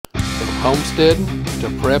homesteading to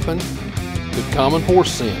prepping to common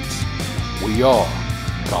horse sense, we are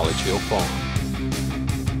College Hill Farm.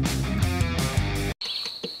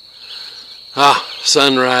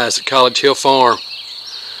 Sunrise at College Hill Farm.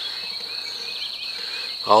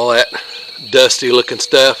 All that dusty looking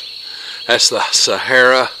stuff, that's the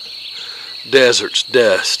Sahara Desert's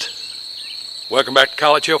dust. Welcome back to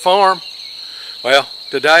College Hill Farm. Well,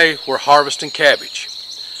 today we're harvesting cabbage.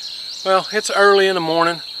 Well, it's early in the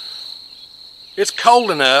morning. It's cold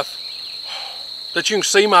enough that you can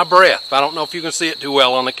see my breath. I don't know if you can see it too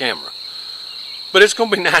well on the camera. But it's going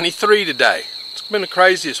to be 93 today. It's been the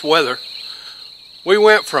craziest weather. We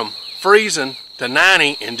went from freezing to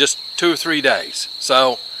 90 in just 2 or 3 days.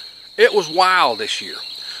 So it was wild this year.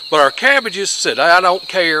 But our cabbages said, I don't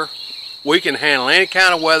care. We can handle any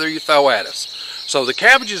kind of weather you throw at us. So the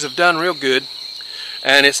cabbages have done real good.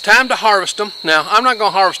 And it's time to harvest them. Now, I'm not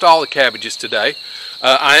going to harvest all the cabbages today.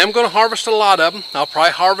 I am going to harvest a lot of them. I'll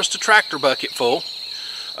probably harvest a tractor bucket full.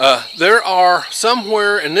 There are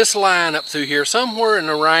somewhere in this line up through here, somewhere in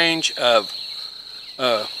the range of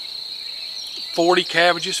 40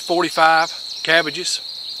 cabbages, 45 cabbages,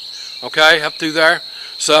 okay, up through there.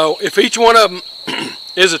 So if each one of them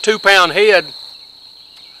is a 2-pound head,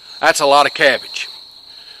 that's a lot of cabbage.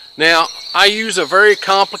 Now, I use a very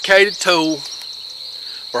complicated tool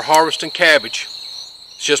for harvesting cabbage.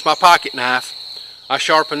 It's just my pocket knife. I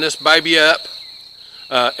sharpen this baby up.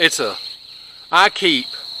 I keep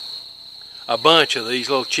a bunch of these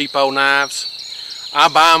little cheapo knives. I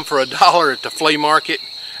buy them for $1 at the flea market,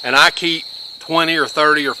 and I keep 20 or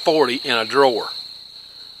 30 or 40 in a drawer.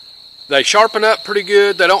 They sharpen up pretty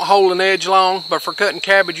good. They don't hold an edge long, but for cutting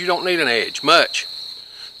cabbage you don't need an edge much.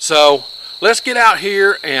 So let's get out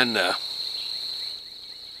here and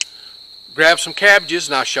grab some cabbages,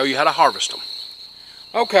 and I'll show you how to harvest them.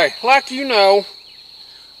 Okay, like you know,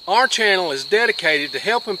 our channel is dedicated to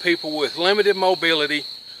helping people with limited mobility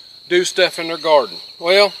do stuff in their garden.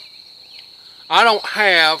 Well, I don't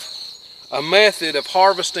have a method of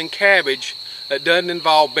harvesting cabbage that doesn't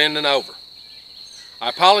involve bending over. I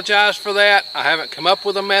apologize for that. I haven't come up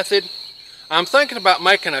with a method. I'm thinking about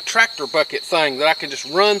making a tractor bucket thing that I can just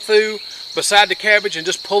run through beside the cabbage and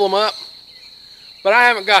just pull them up. But I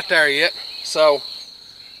haven't got there yet. So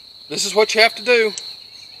this is what you have to do.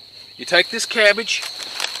 You take this cabbage,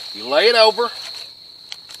 you lay it over.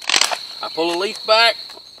 I pull a leaf back.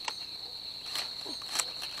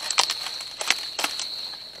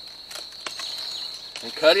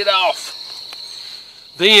 And cut it off.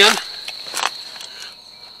 Then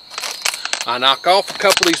I knock off a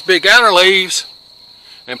couple of these big outer leaves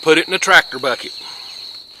and put it in a tractor bucket.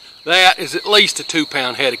 That is at least a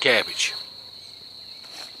 2-pound head of cabbage.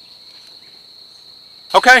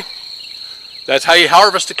 Okay, that's how you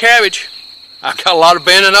harvest a cabbage. I've got a lot of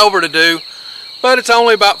bending over to do, but it's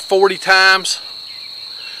only about 40 times.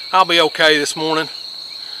 I'll be okay this morning.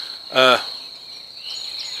 My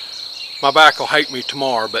back will hate me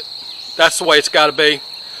tomorrow, but that's the way it's got to be.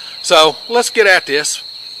 So let's get at this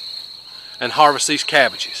and harvest these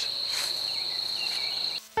cabbages.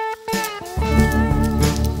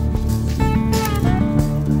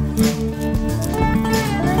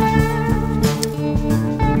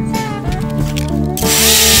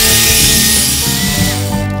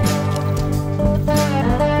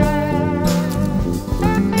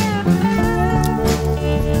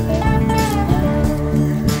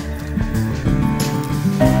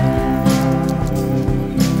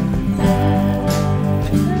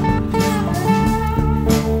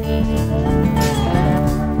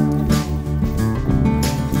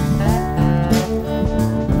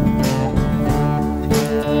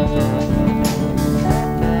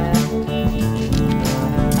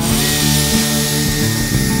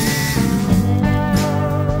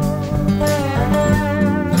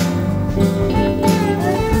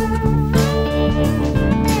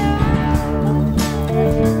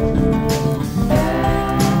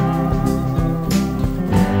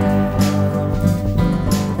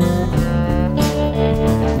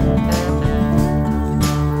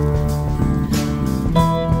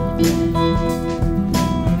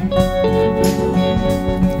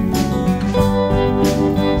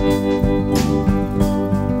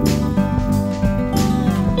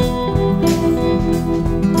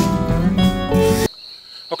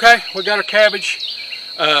 Okay, we got our cabbage.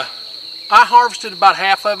 I harvested about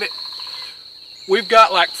half of it. We've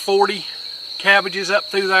got like 40 cabbages up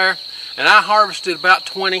through there, and I harvested about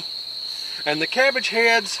 20. And the cabbage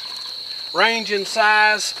heads range in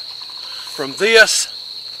size from this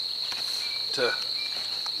to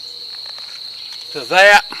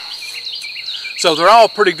that. So they're all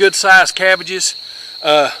pretty good sized cabbages.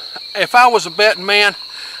 If I was a betting man,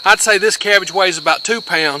 I'd say this cabbage weighs about 2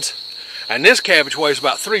 pounds and this cabbage weighs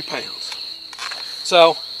about 3 pounds.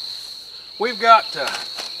 So we've got,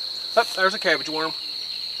 oh, there's a cabbage worm.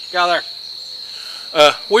 Guy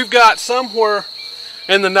there. We've got somewhere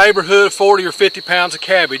in the neighborhood of 40 or 50 pounds of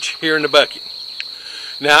cabbage here in the bucket.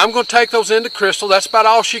 Now I'm going to take those into Crystal. That's about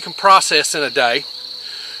all she can process in a day,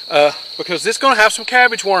 because this is going to have some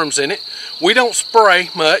cabbage worms in it. We don't spray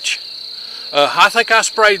much. I think I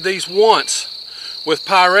sprayed these once with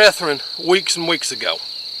pyrethrin weeks and weeks ago.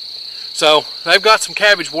 So they've got some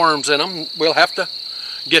cabbage worms in them. We'll have to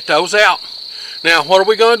get those out. Now what are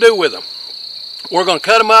we going to do with them? We're going to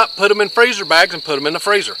cut them up, put them in freezer bags, and put them in the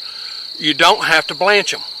freezer. You don't have to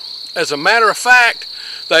blanch them. As a matter of fact,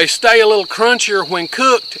 they stay a little crunchier when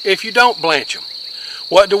cooked if you don't blanch them.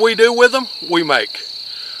 What do we do with them? We make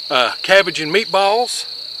cabbage and meatballs.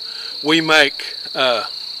 We make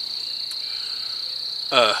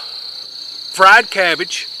fried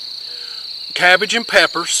cabbage, cabbage and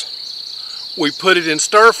peppers. We put it in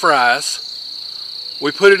stir fries.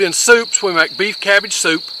 We put it in soups. We make beef cabbage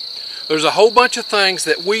soup. There's a whole bunch of things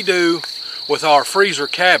that we do with our freezer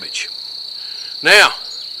cabbage. Now,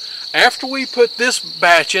 after we put this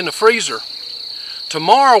batch in the freezer,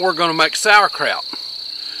 tomorrow we're going to make sauerkraut.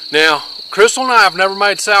 Now, Crystal and I have never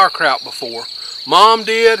made sauerkraut before. Mom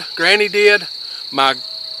did, Granny did, my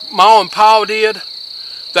Ma and Pa did.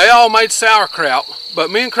 They all made sauerkraut, but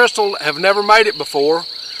me and Crystal have never made it before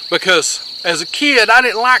because as a kid I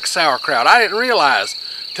didn't like sauerkraut. I didn't realize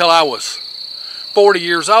till I was 40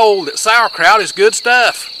 years old that sauerkraut is good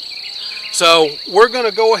stuff. So we're going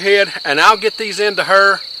to go ahead and I'll get these into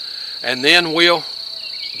her and then we'll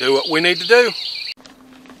do what we need to do.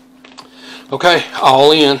 Okay,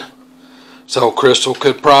 all in. So Crystal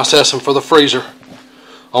could process them for the freezer.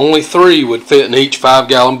 Only 3 would fit in each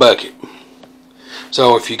 5-gallon bucket.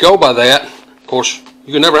 So if you go by that, of course,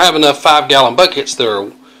 you can never have enough 5-gallon buckets. There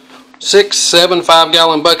are 6, 7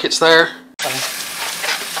 5-gallon buckets there.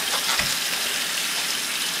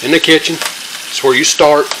 In the kitchen, it's where you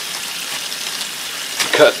start.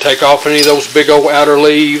 Take off any of those big old outer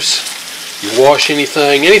leaves. You wash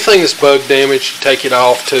anything that's bug damaged, you take it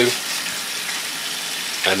off too.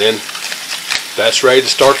 And then that's ready to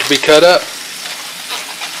start to be cut up.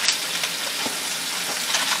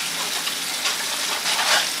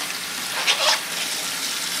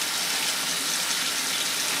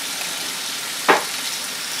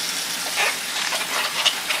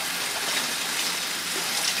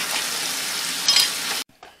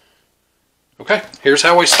 Okay, here's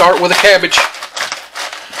how we start with a cabbage.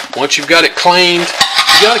 Once you've got it cleaned,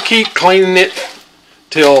 you got to keep cleaning it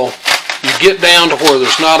till you get down to where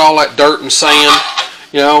there's not all that dirt and sand.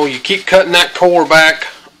 You know, you keep cutting that core back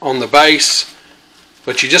on the base,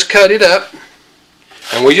 but you just cut it up,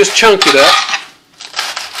 and we just chunk it up.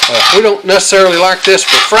 We don't necessarily like this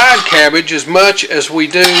for fried cabbage as much as we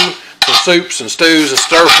do for soups and stews and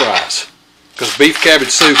stir fries, because beef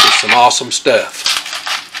cabbage soup is some awesome stuff.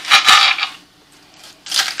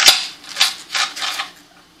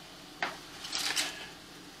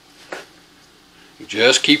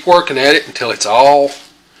 Just keep working at it until it's all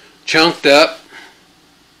chunked up.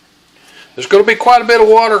 There's going to be quite a bit of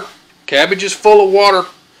water. Cabbage is full of water.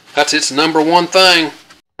 That's its #1 thing.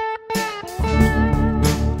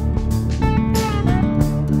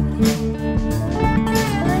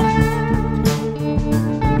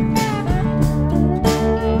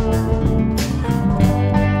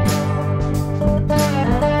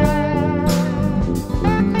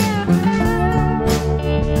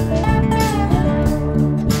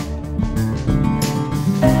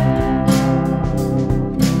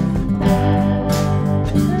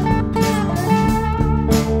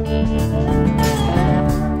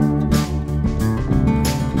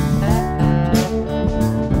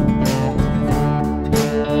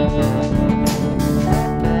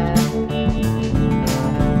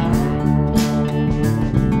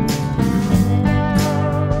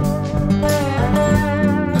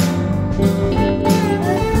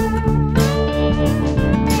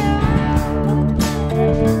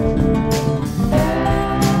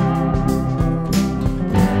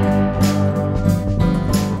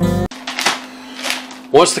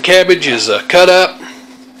 Once the cabbage is cut up,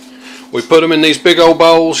 we put them in these big old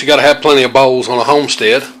bowls. You got to have plenty of bowls on a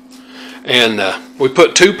homestead. And we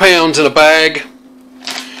put 2 pounds in a bag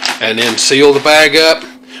and then seal the bag up.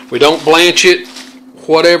 We don't blanch it,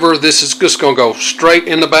 whatever. This is just going to go straight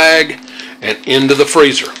in the bag and into the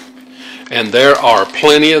freezer. And there are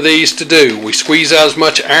plenty of these to do. We squeeze out as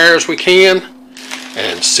much air as we can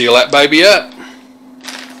and seal that baby up.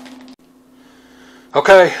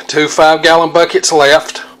 Okay, 2 5-gallon buckets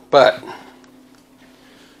left, but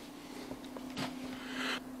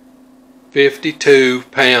 52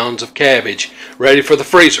 pounds of cabbage ready for the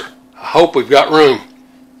freezer. I hope we've got room.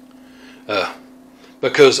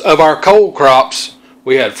 Because of our cold crops,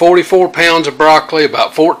 we had 44 pounds of broccoli,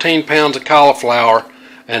 about 14 pounds of cauliflower,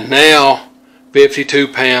 and now 52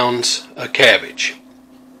 pounds of cabbage.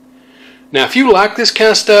 Now, if you like this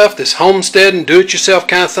kind of stuff, this homestead and do-it-yourself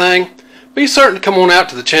kind of thing, be certain to come on out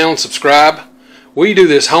to the channel and subscribe. We do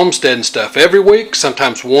this homesteading stuff every week,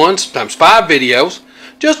 sometimes 1, sometimes 5 videos.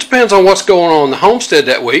 Just depends on what's going on in the homestead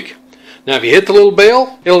that week. Now, if you hit the little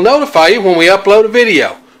bell, it'll notify you when we upload a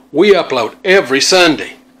video. We upload every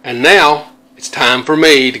Sunday. And now, it's time for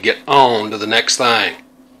me to get on to the next thing.